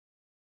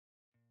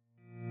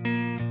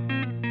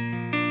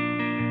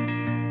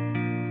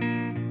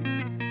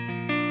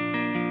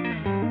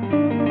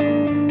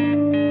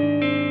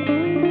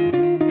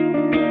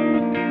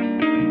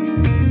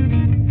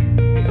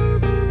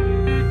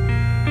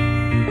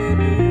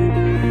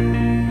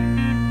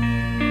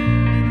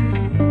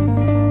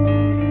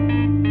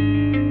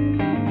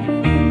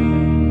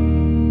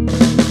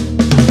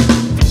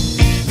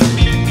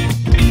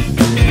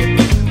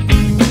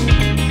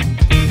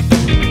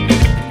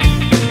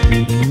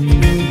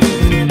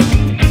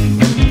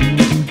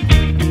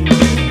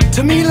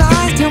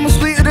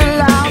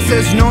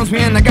knows me,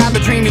 and I got the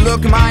dreamy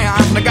look in my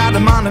eyes, and I got the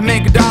mind to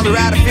make $1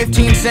 out of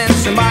 15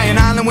 cents and buy an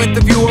island with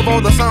the view of all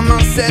the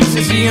sunsets.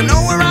 You see, I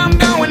know where I'm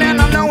going and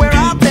I know where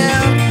I've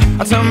been.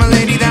 I tell my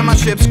lady that my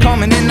ship's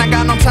coming in, I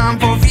got no time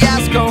for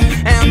fiasco,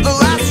 and the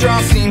last straw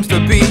seems to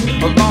be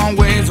a long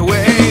ways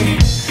away.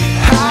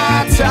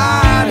 High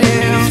tide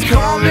is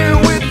coming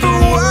with the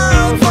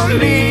world for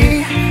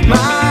me.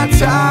 My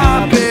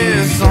type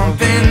is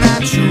something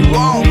that you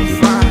won't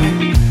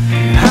find.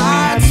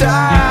 High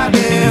tide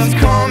is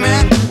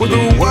coming with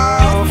the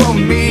world for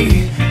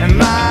me, and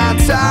my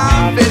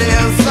type, it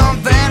is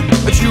something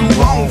that you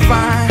won't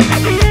find.